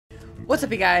What's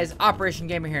up, you guys?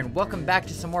 OperationGamer here, and welcome back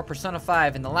to some more Persona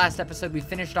 5. In the last episode, we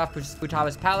finished off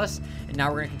Futaba's palace, and now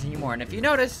we're going to continue more. And if you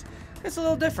notice, it's a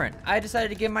little different. I decided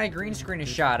to give my green screen a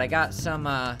shot. I got some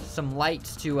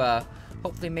lights to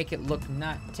hopefully make it look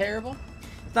not terrible.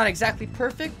 It's not exactly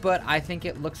perfect, but I think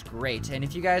it looks great. And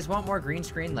if you guys want more green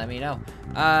screen, let me know.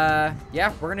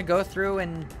 Yeah, we're going to go through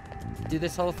and do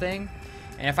this whole thing.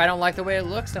 And if I don't like the way it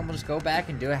looks, then we'll just go back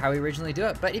and do it how we originally do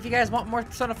it. But if you guys want more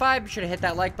Persona 5, be sure to hit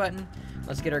that like button.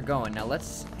 Let's get her going. Now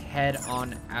let's head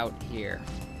on out here.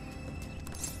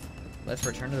 Let's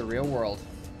return to the real world.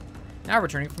 Now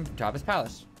returning from Futaba's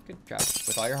palace. Good job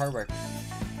with all your hard work.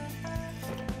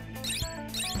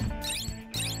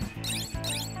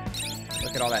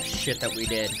 Look at all that shit that we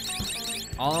did.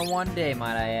 All in one day,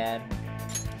 might I add.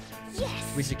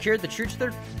 Yes. We secured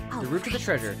the root to the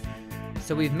treasure.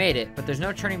 So we've made it, but there's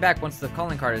no turning back once the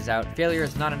calling card is out. Failure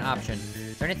is not an option.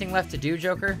 Is there anything left to do,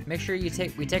 Joker? Make sure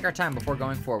we take our time before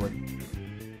going forward.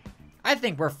 I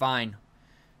think we're fine.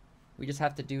 We just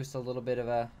have to do a little bit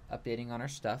of updating on our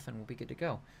stuff, and we'll be good to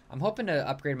go. I'm hoping to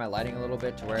upgrade my lighting a little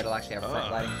bit to where it'll actually have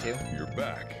front lighting too. You're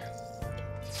back.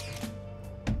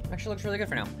 Actually looks really good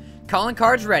for now. Calling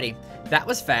card's ready. That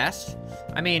was fast.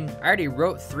 I mean, I already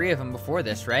wrote 3 of them before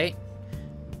this, right?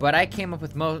 But I came up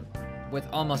with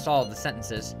almost all of the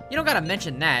sentences. You don't gotta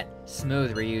mention that.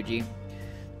 Smooth, Ryuji.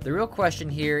 The real question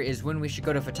here is when we should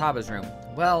go to Futaba's room.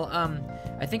 Well,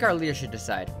 I think our leader should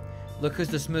decide. Look who's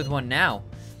the smooth one now.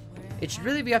 It should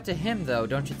really be up to him, though,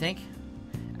 don't you think?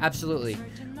 Absolutely.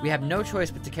 We have no choice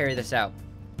but to carry this out.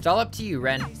 It's all up to you,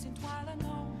 Ren.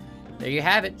 There you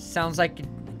have it. Sounds like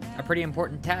a pretty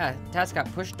important task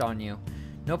got pushed on you.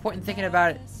 No point in thinking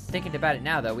about it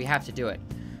now, though. We have to do it.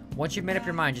 Once you've made up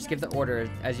your mind, just give the order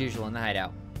as usual in the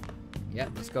hideout.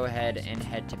 Yep, let's go ahead and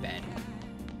head to bed.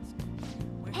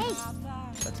 Hey!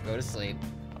 Let's go to sleep.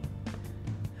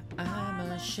 I'm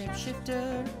a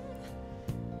shapeshifter.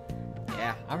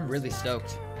 Yeah, I'm really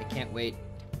stoked. I can't wait.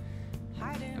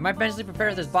 Am I mentally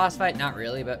prepared for this boss fight? Not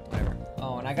really, but whatever.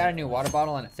 Oh, and I got a new water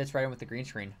bottle and it fits right in with the green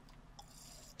screen.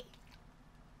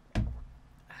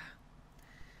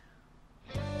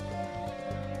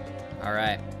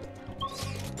 Alright.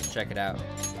 Check it out.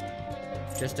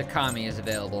 Just a Kami is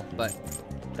available, but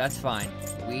that's fine.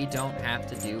 We don't have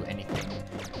to do anything.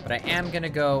 But I am gonna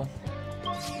go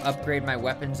upgrade my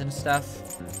weapons and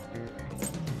stuff.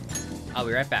 I'll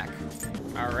be right back.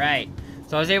 Alright.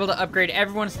 So I was able to upgrade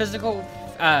everyone's physical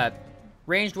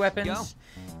ranged weapons.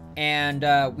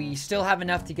 And we still have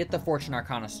enough to get the Fortune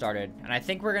Arcana started. And I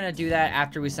think we're gonna do that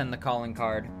after we send the calling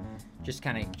card. Just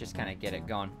kind of get it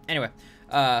going. Anyway,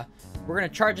 we're gonna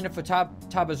charge into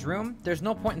Futaba's room. There's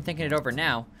no point in thinking it over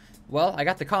now. Well, I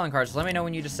got the calling card, so let me know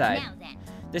when you decide. Now then.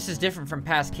 This is different from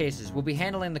past cases. We'll be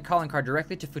handling the calling card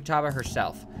directly to Futaba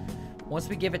herself. Once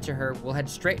we give it to her, we'll head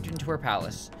straight into her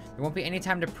palace. There won't be any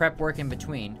time to prep work in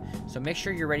between, so make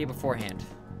sure you're ready beforehand.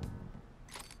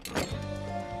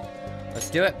 Let's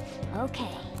do it. Okay.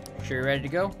 Sure you're ready to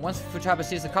go? Once Futaba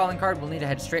sees the calling card, we'll need to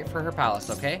head straight for her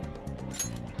palace, okay?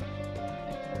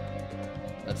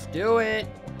 Let's do it.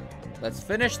 Let's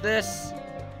finish this.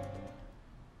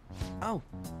 Oh,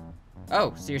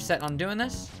 so you're set on doing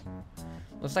this?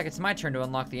 Looks like it's my turn to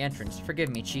unlock the entrance. Forgive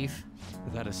me, Chief.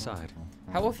 that aside.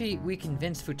 How if we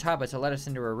convince Futaba to let us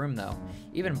into her room, though?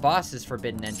 Even boss is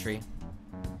forbidden entry.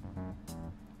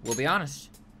 We'll be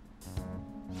honest.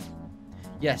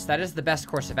 Yes, that is the best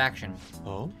course of action.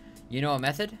 Oh? You know a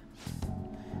method?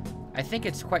 I think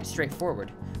it's quite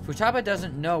straightforward. Futaba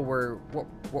doesn't know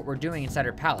what we're doing inside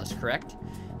her palace, correct?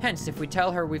 Hence, if we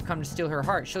tell her we've come to steal her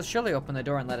heart, she'll surely open the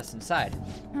door and let us inside.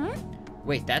 Hmm?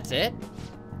 Wait, that's it?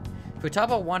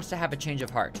 Futaba wants to have a change of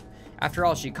heart. After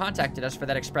all, she contacted us for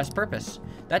that express purpose.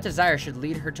 That desire should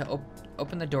lead her to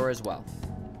open the door as well.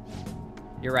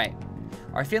 You're right.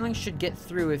 Our feelings should get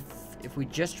through if we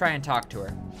just try and talk to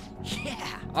her.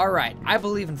 Yeah! Alright, I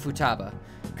believe in Futaba.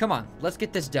 Come on, let's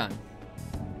get this done.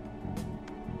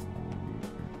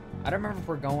 I don't remember if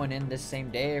we're going in this same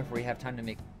day or if we have time to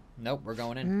make... Nope, we're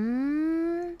going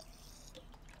in.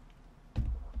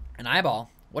 An eyeball?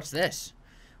 What's this?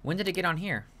 When did it get on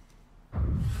here?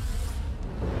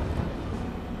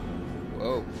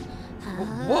 Whoa.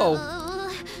 Whoa!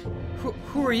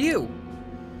 Who are you?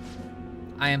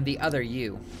 I am the other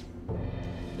you.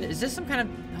 Is this some kind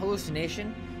of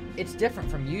hallucination? It's different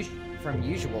from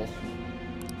usual.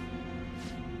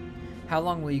 How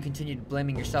long will you continue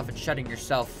blaming yourself and shutting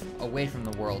yourself away from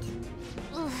the world?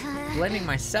 Blaming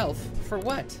myself? For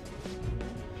what?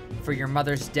 For your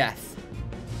mother's death.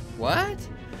 What?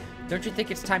 Don't you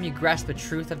think it's time you grasp the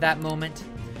truth of that moment?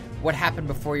 What happened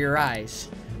before your eyes?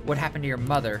 What happened to your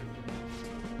mother?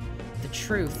 The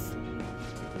truth.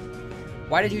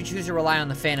 Why did you choose to rely on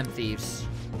the Phantom Thieves?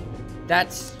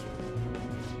 That's...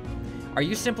 Are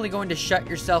you simply going to shut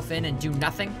yourself in and do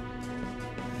nothing?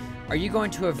 Are you going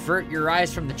to avert your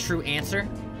eyes from the true answer?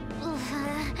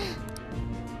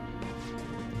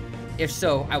 If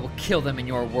so, I will kill them in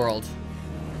your world.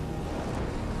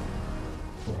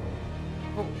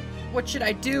 What should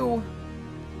I do?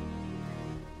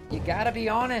 You gotta be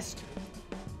honest.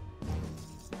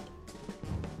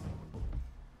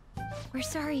 We're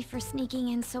sorry for sneaking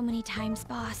in so many times,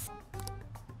 boss.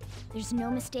 There's no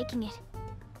mistaking it.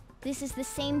 This is the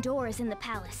same door as in the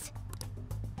palace.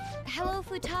 Hello,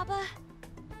 Futaba?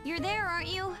 You're there,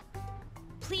 aren't you?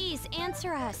 Please,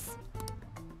 answer us.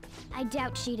 I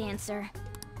doubt she'd answer.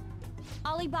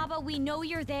 Alibaba, we know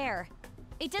you're there.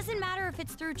 It doesn't matter if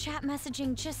it's through chat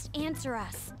messaging, just answer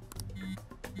us.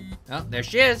 Oh, there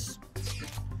she is.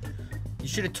 You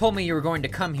should have told me you were going to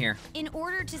come here. In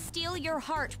order to steal your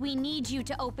heart, we need you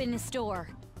to open this door.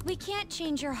 We can't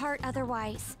change your heart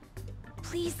otherwise.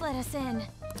 Please let us in.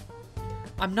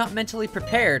 I'm not mentally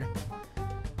prepared.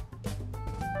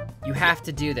 You have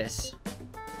to do this.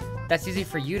 That's easy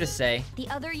for you to say. The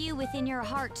other you within your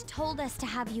heart told us to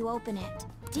have you open it.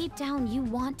 Deep down, you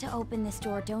want to open this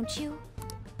door, don't you?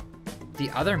 The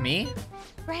other me?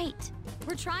 Right.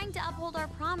 We're trying to uphold our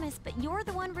promise, but you're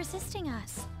the one resisting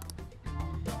us.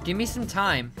 Give me some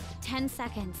time. 10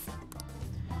 seconds.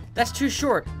 That's too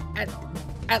short.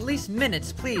 At least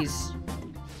minutes, please.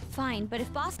 Fine, but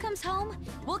if boss comes home,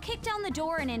 we'll kick down the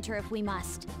door and enter if we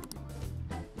must.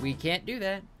 We can't do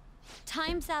that.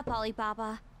 Time's up,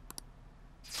 Alibaba.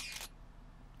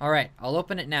 Alright, I'll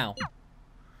open it now.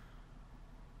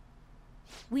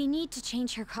 We need to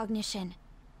change her cognition.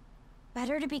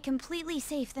 Better to be completely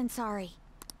safe than sorry.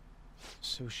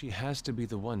 So she has to be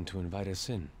the one to invite us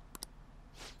in.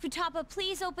 Futaba,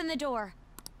 please open the door.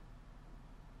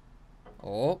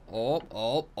 Oh.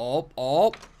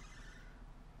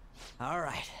 All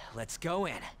right, let's go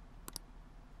in.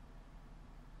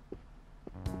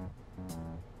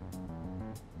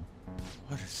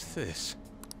 What is this?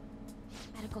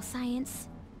 Medical science,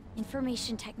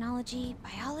 information technology,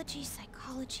 biology,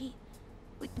 psychology.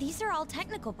 These are all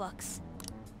technical books.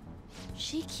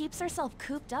 She keeps herself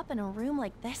cooped up in a room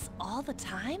like this all the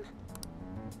time?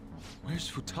 Where's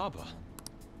Futaba?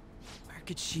 Where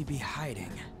could she be hiding?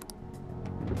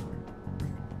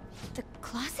 The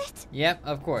closet? Yep,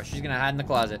 of course. She's gonna hide in the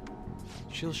closet.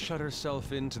 She'll shut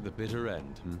herself in to the bitter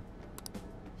end,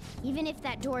 Even if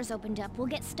that door's opened up, we'll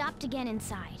get stopped again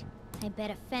inside. I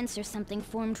bet a fence or something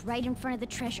formed right in front of the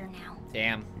treasure now.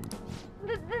 Damn.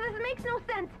 This makes no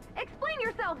sense. Explain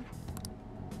yourselves.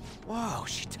 Whoa,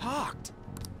 she talked.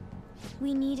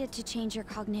 We needed to change your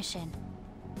cognition.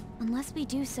 Unless we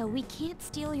do so, we can't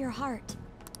steal your heart.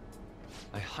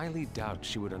 I highly doubt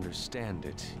she would understand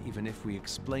it, even if we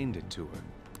explained it to her.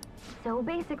 So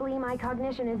basically, my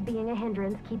cognition is being a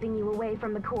hindrance, keeping you away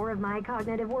from the core of my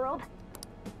cognitive world.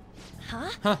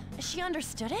 Huh? She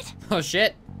understood it? Oh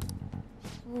shit.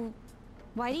 Well,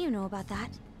 why do you know about that?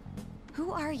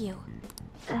 Who are you?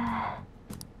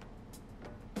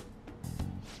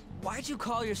 Why'd you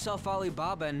call yourself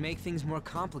Alibaba and make things more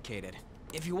complicated?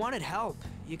 If you wanted help,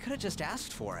 you could have just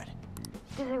asked for it.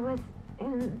 I was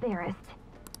embarrassed.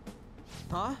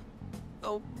 Huh?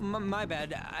 Oh, my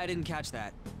bad. I didn't catch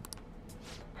that.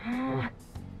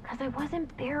 Because I was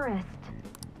embarrassed.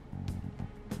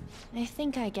 I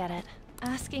think I get it.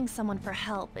 Asking someone for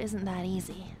help isn't that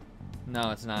easy.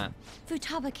 No, it's not.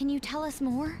 Futaba, can you tell us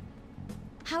more?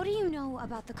 How do you know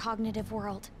about the cognitive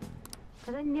world?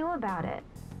 Because I knew about it.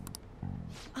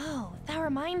 Oh, that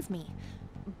reminds me.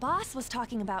 Boss was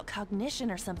talking about cognition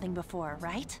or something before,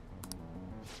 right?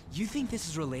 You think this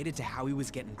is related to how he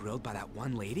was getting grilled by that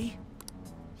one lady?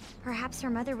 Perhaps her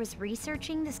mother was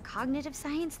researching this cognitive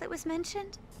science that was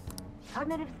mentioned?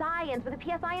 Cognitive science with a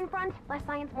PSI in front. Less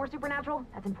science, more supernatural.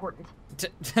 That's important.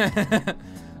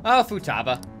 Oh,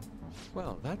 Futaba.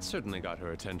 Well, that certainly got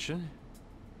her attention.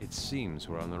 It seems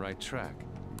we're on the right track.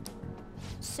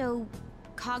 So,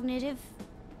 cognitive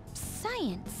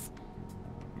science.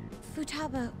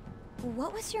 Futaba,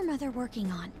 what was your mother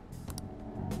working on?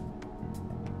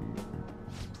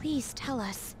 Please tell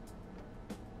us.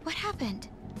 What happened?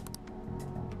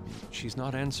 She's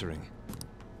not answering.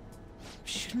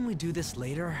 Shouldn't we do this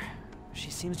later?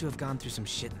 She seems to have gone through some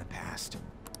shit in the past.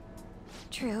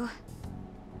 True.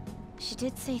 She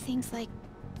did say things like,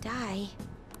 die.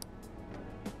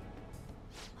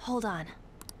 Hold on.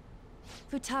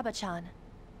 Futaba-chan,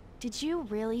 did you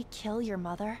really kill your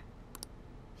mother?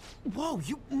 Whoa,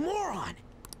 you moron!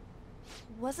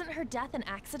 Wasn't her death an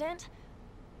accident?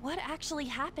 What actually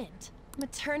happened?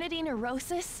 Maternity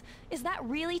neurosis? Is that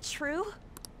really true?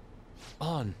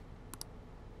 On.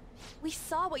 We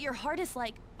saw what your heart is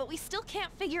like, but we still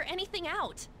can't figure anything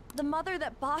out. The mother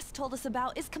that Boss told us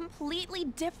about is completely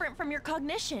different from your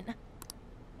cognition.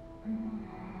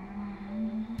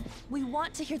 We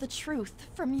want to hear the truth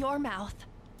from your mouth.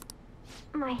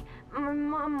 My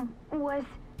mom was...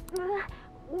 The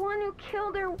one who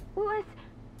killed her was...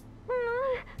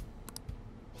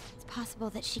 It's possible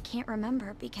that she can't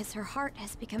remember because her heart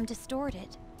has become distorted.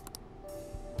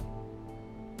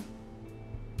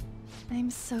 I'm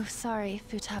so sorry,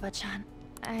 Futaba-chan.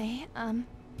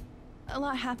 A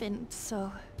lot happened,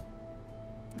 so...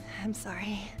 I'm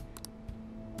sorry.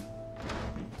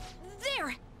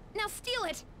 There! Now steal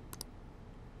it!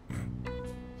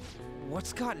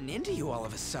 What's gotten into you all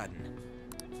of a sudden?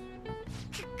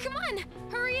 Come on!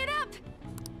 Hurry it up!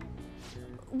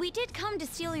 We did come to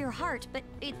steal your heart, but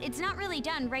it's not really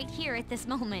done right here at this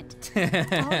moment.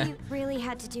 All you really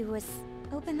had to do was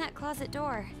open that closet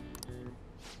door.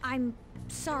 I'm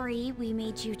sorry we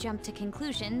made you jump to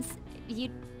conclusions. You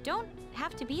don't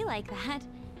have to be like that.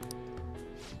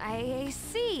 I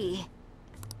see.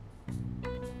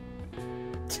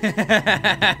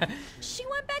 She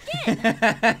went back in!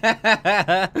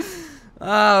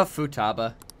 Oh,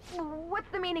 Futaba. What's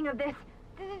the meaning of this?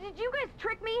 Did you guys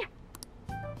trick me?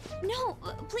 No,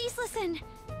 please listen.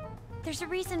 There's a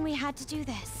reason we had to do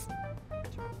this.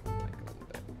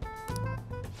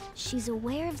 She's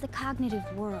aware of the cognitive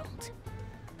world,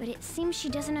 but it seems she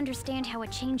doesn't understand how a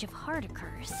change of heart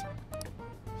occurs.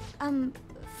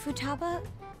 Futaba,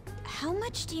 how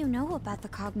much do you know about the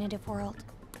cognitive world?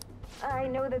 I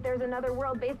know that there's another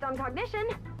world based on cognition,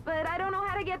 but I don't know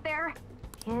how to get there.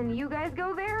 Can you guys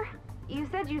go there? You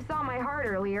said you saw my heart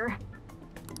earlier.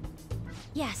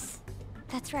 Yes,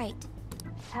 that's right.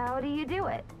 How do you do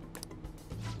it?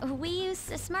 We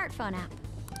use a smartphone app.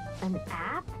 An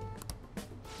app?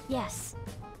 Yes.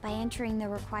 By entering the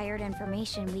required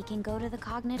information, we can go to the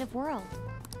cognitive world.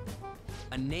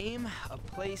 A name, a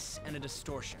place, and a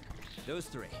distortion. Those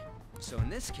three. So in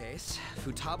this case,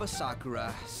 Futaba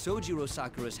Sakura, Sojiro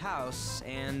Sakura's house,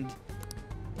 and...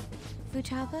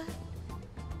 Futaba?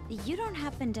 You don't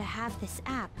happen to have this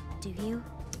app, do you?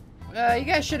 You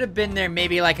guys should have been there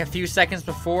maybe like a few seconds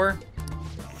before.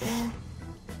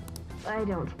 I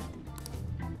don't.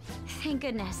 Thank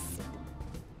goodness.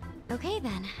 Okay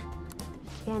then.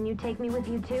 Can you take me with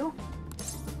you too?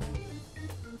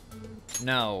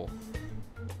 No.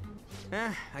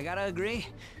 I gotta agree.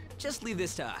 Just leave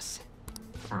this to us.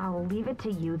 I'll leave it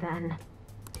to you then.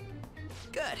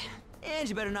 Good. And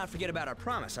you better not forget about our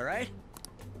promise, alright?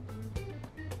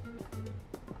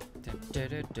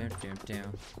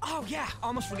 Oh yeah,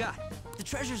 almost forgot. The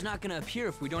treasure's not gonna appear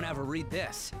if we don't ever read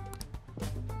this.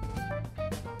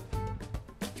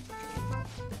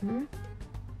 Hmm?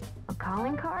 A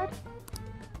calling card?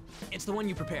 It's the one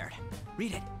you prepared.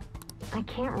 Read it. I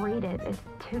can't read it. It's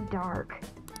too dark.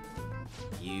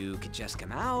 You could just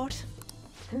come out.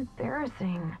 It's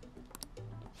embarrassing.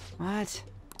 What?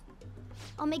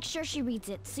 I'll make sure she reads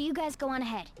it, so you guys go on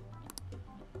ahead.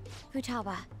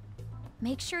 Futaba,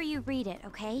 make sure you read it,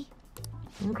 okay?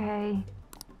 Okay.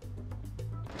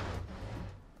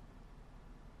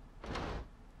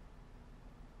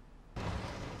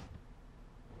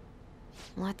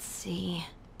 Let's see.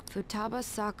 Futaba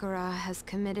Sakura has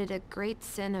committed a great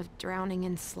sin of drowning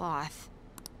in sloth.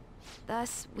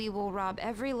 Thus, we will rob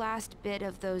every last bit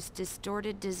of those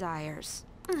distorted desires.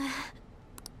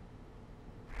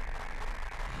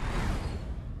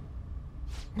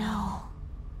 No.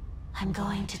 I'm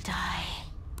going to die.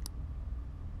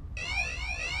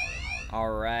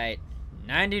 Alright.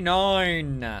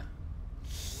 99.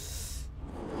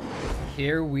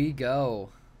 Here we go.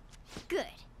 Good.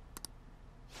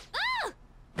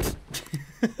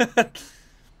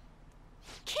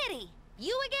 Kitty,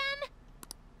 you again?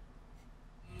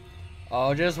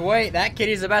 Oh, just wait. That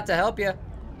kitty's about to help you.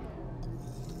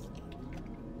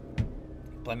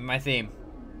 Play me my theme.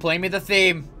 Play me the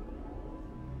theme.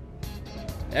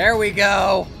 There we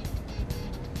go.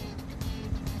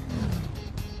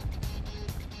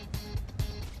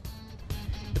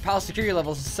 The palace security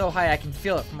levels is so high I can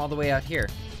feel it from all the way out here.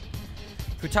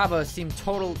 Futaba seemed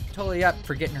totally up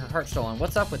for getting her heart stolen.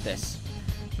 What's up with this?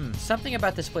 Something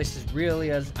about this place is really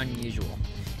as unusual.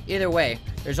 Either way,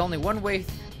 there's only one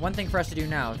thing for us to do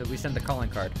now that we send the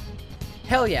calling card.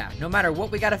 Hell yeah, no matter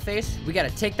what we gotta face, we gotta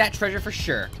take that treasure for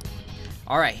sure.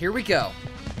 Alright, here we go.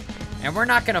 And we're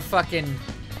not gonna be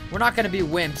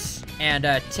wimps and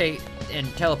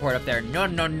teleport up there. No,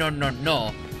 no, no, no,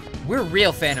 no. We're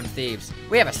real Phantom Thieves.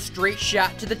 We have a straight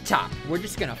shot to the top. We're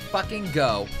just gonna fucking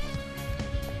go.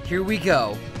 Here we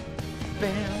go.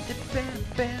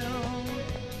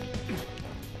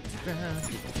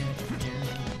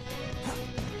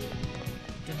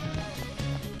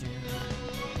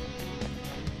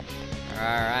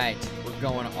 Alright, we're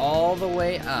going all the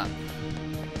way up.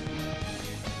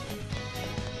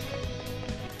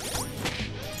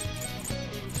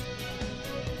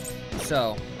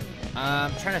 So,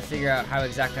 I'm trying to figure out how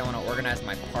exactly I want to organize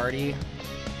my party.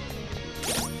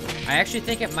 I actually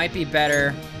think it might be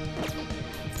better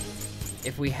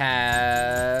if we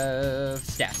have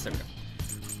staffs. There we go.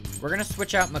 We're gonna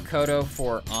switch out Makoto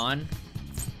for On.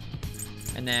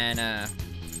 And then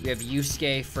we have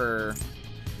Yusuke for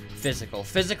Physical.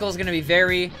 Physical is gonna be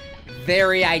very,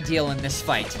 very ideal in this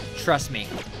fight. Trust me.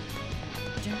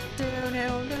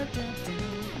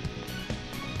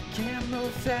 Can't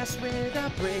move fast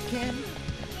without breaking.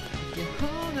 Your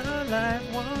whole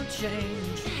life won't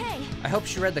change. Hey! I hope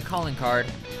she read the calling card.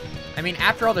 I mean,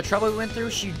 after all the trouble we went through,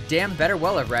 she damn better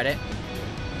well have read it.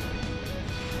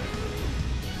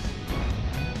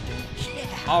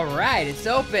 Yeah. Alright, it's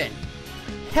open.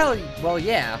 Hell, well,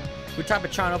 yeah.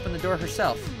 Futaba-chan opened the door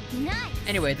herself. Nice.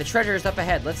 Anyway, the treasure is up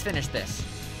ahead. Let's finish this.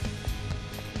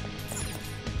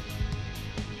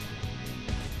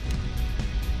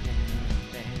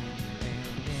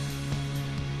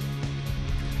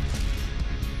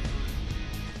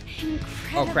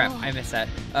 Incredible. Oh crap, I missed that.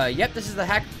 Yep, this is the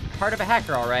heart of a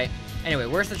hacker, alright. Anyway,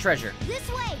 where's the treasure? This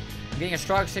way. I'm getting a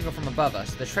strong signal from above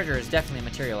us. The treasure is definitely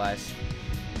materialized.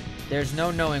 There's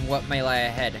no knowing what may lie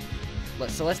ahead.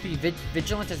 So let's be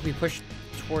vigilant as we push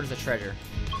towards the treasure.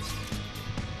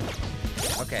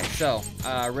 Okay, so,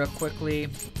 real quickly.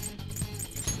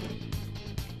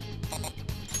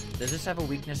 Does this have a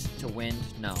weakness to wind?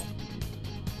 No.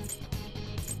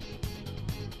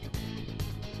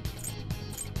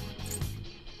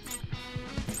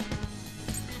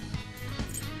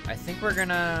 I think we're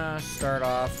gonna start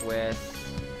off with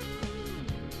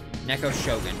Neko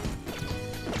Shogun.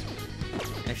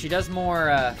 If she does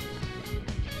more,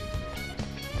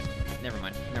 never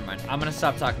mind. I'm gonna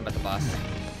stop talking about the boss.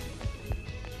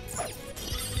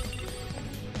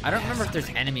 I don't remember if there's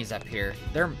enemies up here.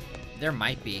 There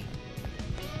might be.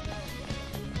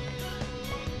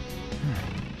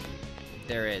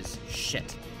 There is.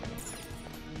 Shit.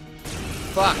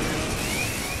 Fuck.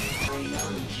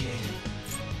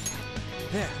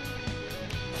 There.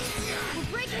 We're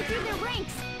breaking through their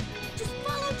ranks. Just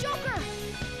follow Joker.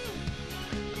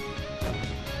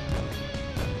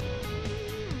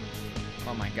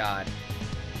 Oh my god.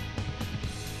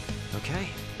 Okay.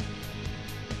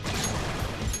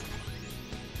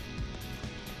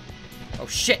 Oh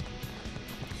shit.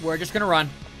 We're just gonna run.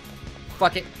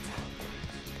 Fuck it.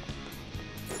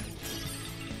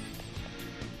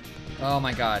 Oh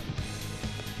my god.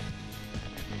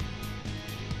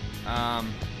 Oh.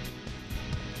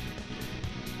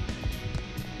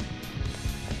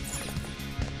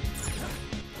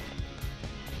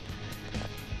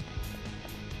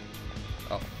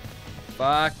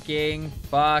 Fucking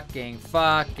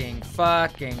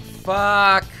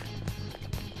fuck.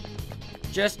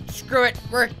 Just screw it.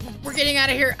 We're getting out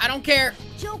of here. I don't care.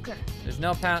 Joker. There's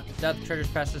no doubt the treasure's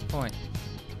past this point.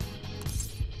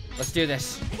 Let's do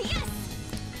this. Yes.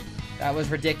 That was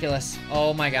ridiculous.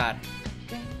 Oh my god.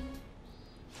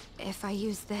 If I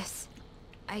use this,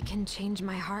 I can change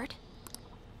my heart?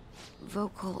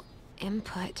 Vocal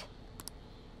input.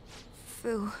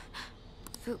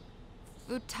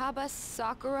 Futaba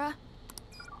Sakura?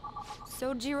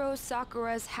 Sojiro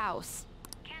Sakura's house.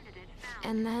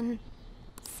 And then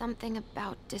something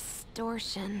about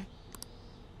distortion.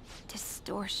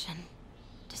 Distortion.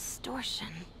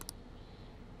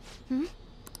 Hmm?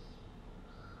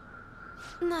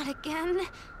 Not again.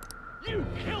 You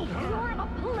killed her! You're a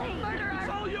play murderer!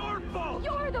 It's all your fault!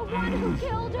 You're the one who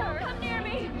killed her! Don't come near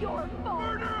me! Your fault!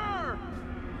 Murderer!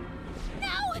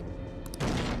 No.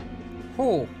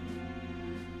 Oh.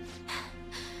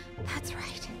 That's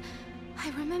right.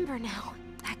 I remember now.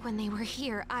 Back when they were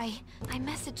here, I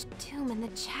messaged Doom in the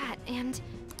chat and...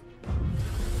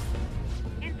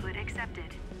 Input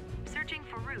accepted. Searching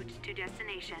for route to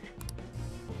destination.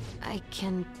 I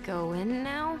can go in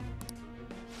now?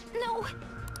 No.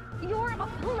 You're a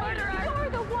murderer! You're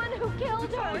the one who killed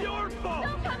It's all her! your fault!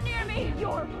 Don't come near me!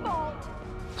 Your fault!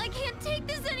 I can't take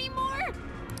this anymore.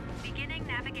 Beginning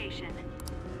navigation.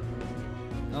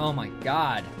 Oh my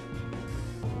god.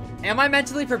 Am I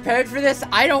mentally prepared for this?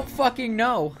 I don't fucking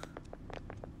know.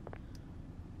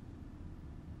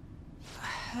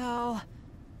 Hell,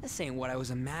 this ain't what I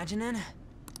was imagining.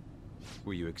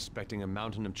 Were you expecting a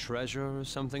mountain of treasure or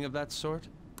something of that sort?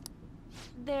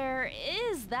 There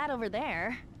is that over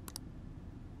there.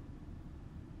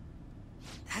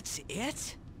 That's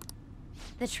it?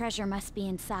 The treasure must be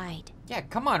inside. Yeah,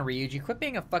 come on, Ryuji. Quit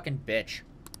being a fucking bitch.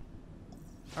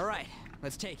 All right,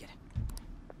 let's take it.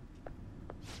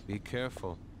 Be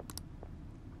careful.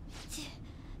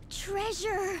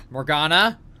 Treasure!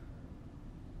 Morgana?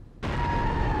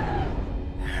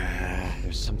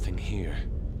 There's something here.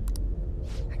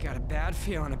 I got a bad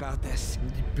feeling about this.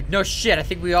 No shit, I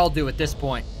think we all do at this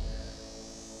point.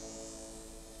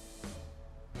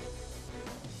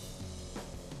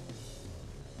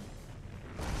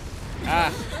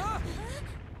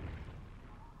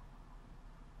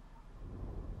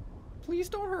 Please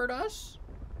don't hurt us.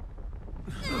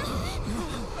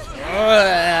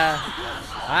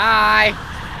 Hi.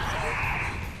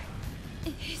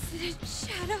 Is it a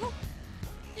shadow?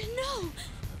 No!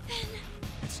 Then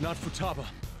It's not Futaba.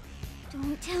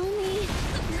 don't tell me.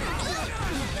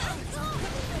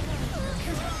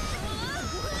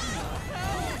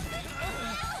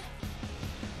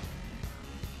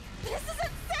 This is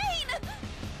insane!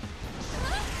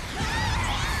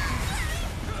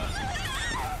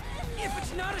 If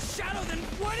it's not a shadow, then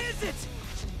what is it?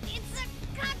 It's a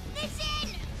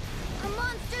cognition! A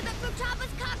monster that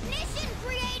Futaba's cognition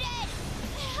created!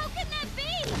 How can that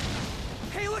be?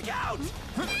 Hey, look out!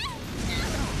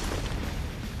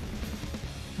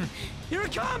 Here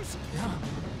it comes!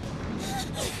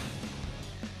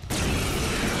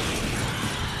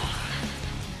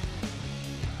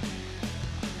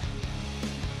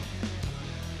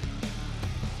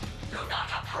 Do not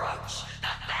approach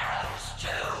the Pharaoh's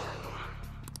tomb.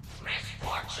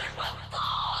 Misfortune will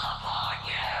fall upon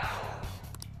you.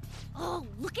 Oh,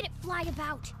 look at it fly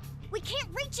about! We can't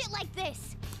reach it like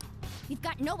this! We've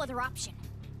got no other option.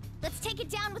 Let's take it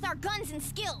down with our guns and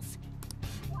skills.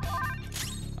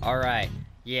 Alright.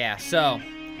 Yeah, so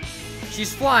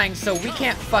she's flying, so we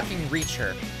can't fucking reach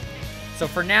her. So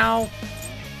for now,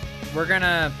 we're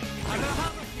gonna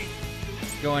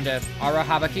go into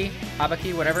Arahabaki,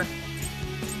 Habaki, whatever.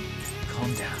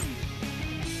 Calm down.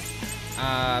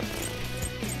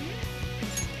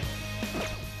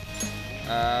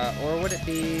 Or would it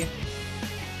be?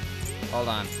 Hold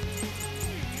on.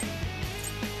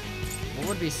 What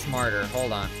would be smarter?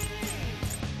 Hold on.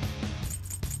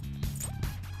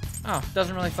 Oh,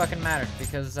 doesn't really fucking matter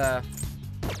because,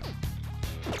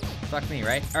 fuck me,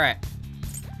 right? Alright.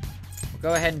 We'll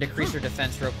go ahead and decrease her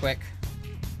defense real quick.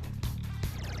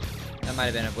 That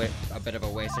might have been a bit of a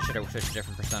waste. I should have switched a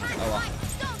different persona. Oh well.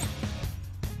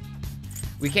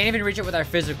 We can't even reach it with our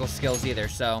physical skills either,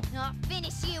 so I'll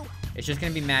finish you. it's just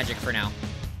gonna be magic for now.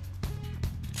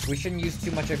 We shouldn't use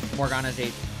too much of Morgana's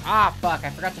aid. Ah, fuck, I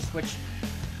forgot to switch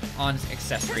on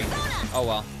accessory. Oh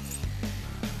well.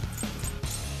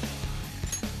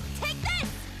 Take this!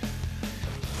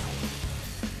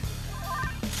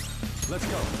 Let's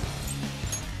go.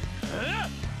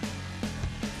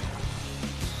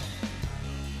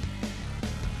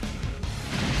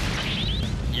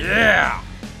 Yeah!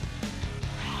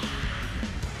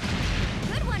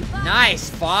 Good one, Fox. Nice,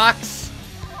 Fox!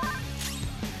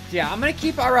 Yeah, I'm gonna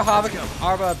keep Arba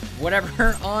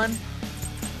whatever on.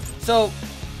 So,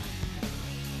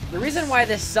 the reason why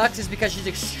this sucks is because she's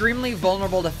extremely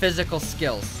vulnerable to physical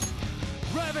skills.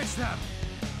 Ravage them!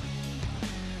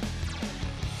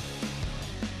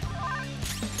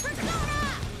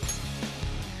 Persona!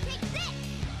 Take this!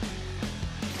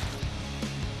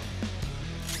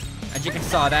 As you can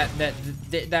saw,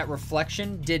 that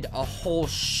reflection did a whole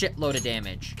shitload of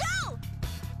damage. Go!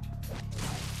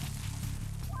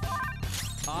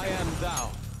 I am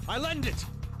thou. I lend it!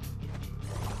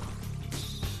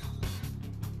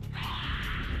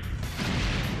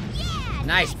 Yeah!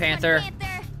 Nice, Panther.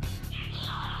 Panther.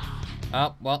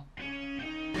 Oh, well.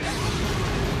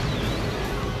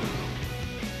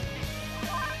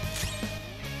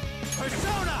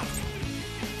 Persona!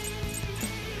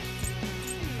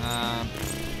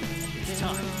 It's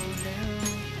time.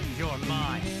 You're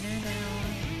mine.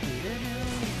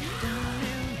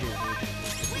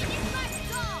 Witness my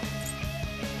skull!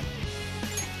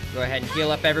 Go ahead and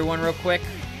heal up everyone real quick.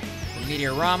 The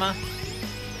Meteorama.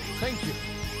 Thank you.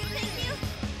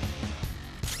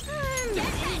 I'm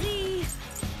dizzy.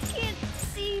 Can't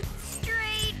see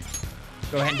straight.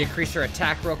 Go ahead and decrease her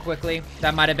attack real quickly.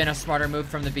 That might have been a smarter move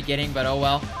from the beginning, but oh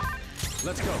well.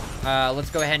 Let's go.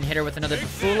 Let's go ahead and hit her with another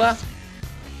Bufula.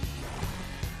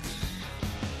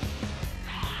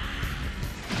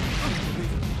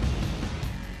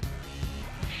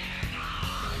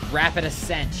 Rapid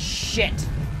ascent. Shit.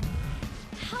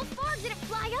 How far did it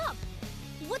fly up?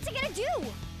 What's it gonna do?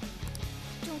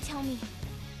 Don't tell me.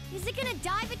 Is it gonna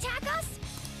dive attack us?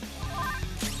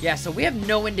 Yeah, so we have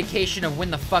no indication of when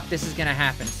the fuck this is gonna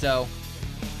happen, so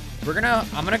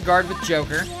I'm gonna guard with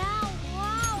Joker. Yeah,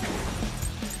 wow.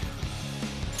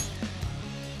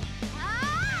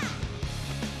 Ah!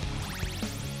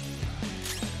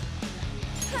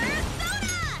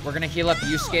 Persona! We're gonna heal up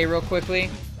Yusuke real quickly.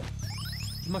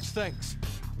 Much thanks.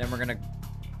 Then we're gonna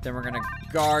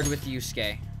guard with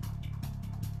Yusuke.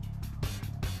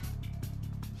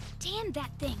 Damn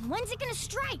that thing. When's it gonna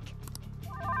strike?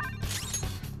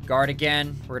 Guard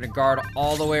again. We're gonna guard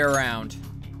all the way around.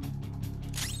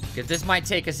 Because this might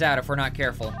take us out if we're not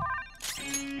careful.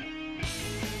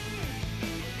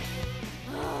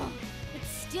 Oh, it's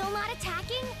still not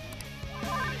attacking?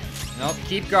 Nope,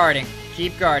 keep guarding.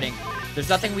 Keep guarding. There's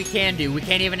nothing we can do. We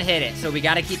can't even hit it, so we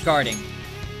gotta keep guarding.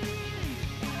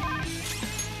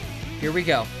 Here we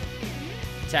go.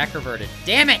 Attack reverted.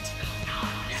 Damn it!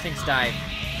 Sphinx died.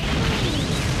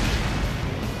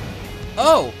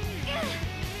 Oh!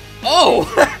 Oh!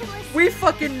 We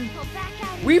fucking...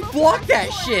 We blocked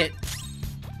that shit!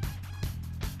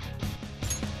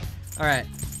 Alright.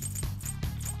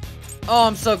 Oh,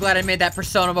 I'm so glad I made that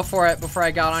persona before I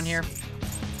got on here.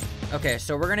 Okay,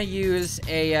 so we're gonna use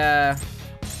a,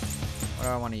 what do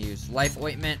I want to use? Life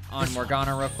Ointment on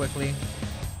Morgana real quickly.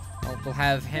 We'll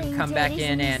have him come back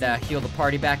in and heal the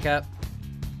party back up.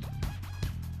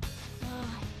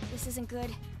 Oh, this isn't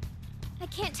good. I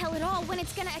can't tell at all when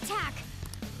it's gonna attack.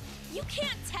 You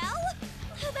can't tell?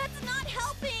 That's not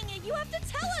helping! You have to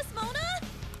tell us, Mona!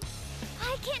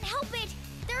 I can't help it!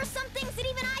 There are some things that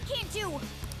even I can't do!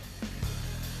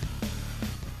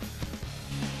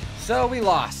 So we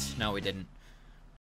lost. No, we didn't.